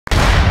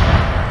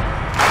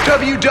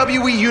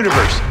WWE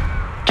Universe,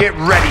 get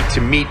ready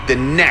to meet the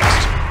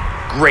next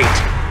great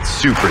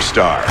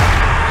superstar.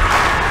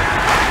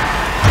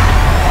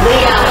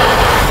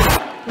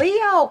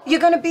 Leo, you're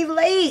gonna be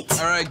late.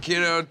 All right,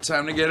 kiddo,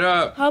 time to get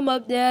up. I'm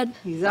up, Dad.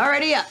 He's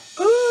already up.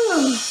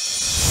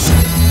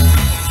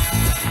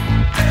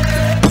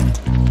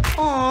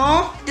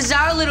 Aww. Does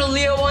our little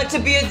Leo want to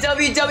be a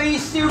WWE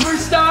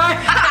Superstar?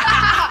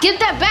 Get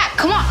that back,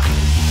 come on.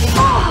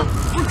 Oh,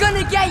 we're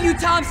gonna get you,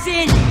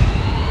 Thompson.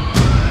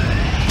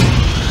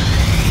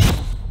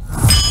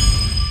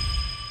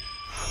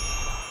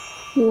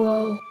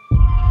 Whoa.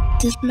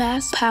 This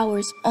mask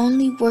powers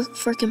only work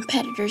for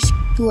competitors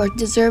who are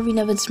deserving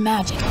of its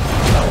magic.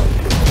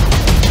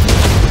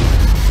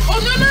 Oh,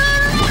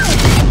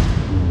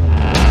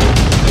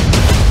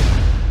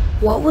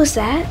 no! What was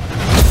that?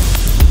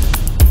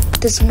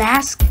 This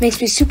mask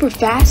makes me super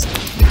fast,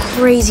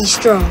 crazy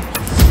strong.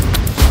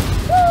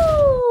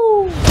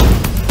 Woo!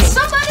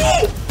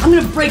 Somebody! I'm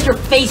gonna break your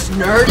face,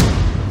 nerd.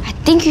 I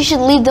think you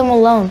should leave them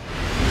alone.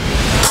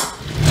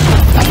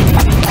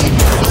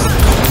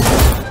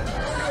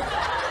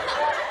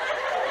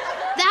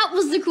 That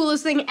was the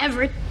coolest thing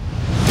ever.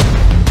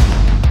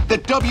 The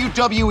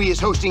WWE is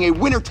hosting a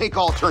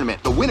winner-take-all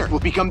tournament. The winner will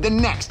become the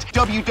next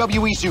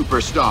WWE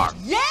Superstar.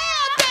 Yeah,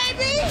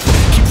 baby!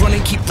 Keep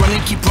running, keep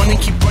running, keep running,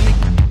 keep running.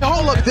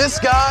 Oh, look, this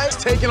guy's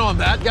taking on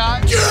that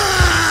guy.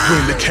 Yeah!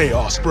 Bring the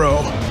chaos, bro.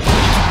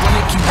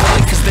 Keep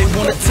running, cause they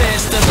wanna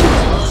test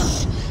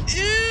us.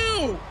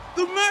 Ew!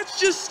 The match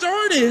just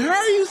started. How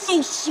are you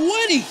so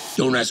sweaty?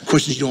 Don't ask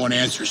questions you don't want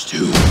answers to.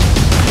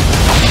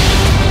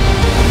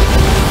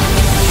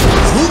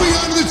 Moving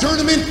on to the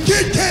tournament,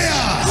 Kid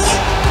Chaos!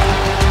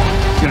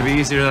 It's gonna be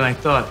easier than I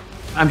thought.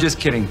 I'm just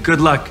kidding.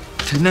 Good luck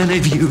to none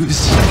of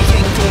yous.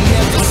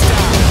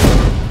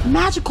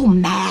 Magical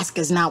mask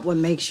is not what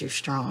makes you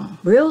strong.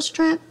 Real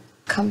strength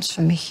comes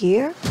from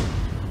here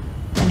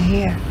and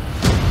here.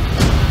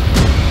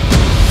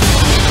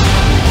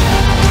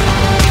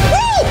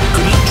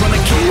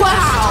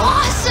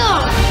 Wow!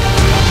 Awesome!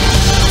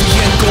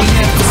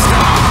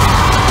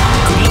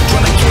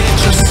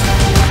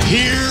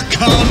 Here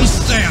comes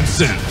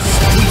Samson.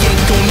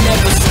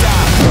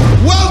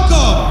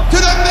 Welcome to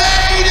the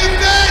main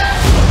event!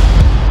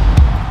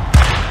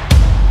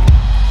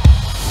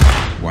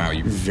 Wow,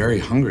 you're very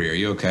hungry. Are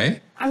you okay?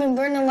 I've been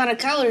burning a lot of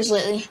calories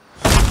lately.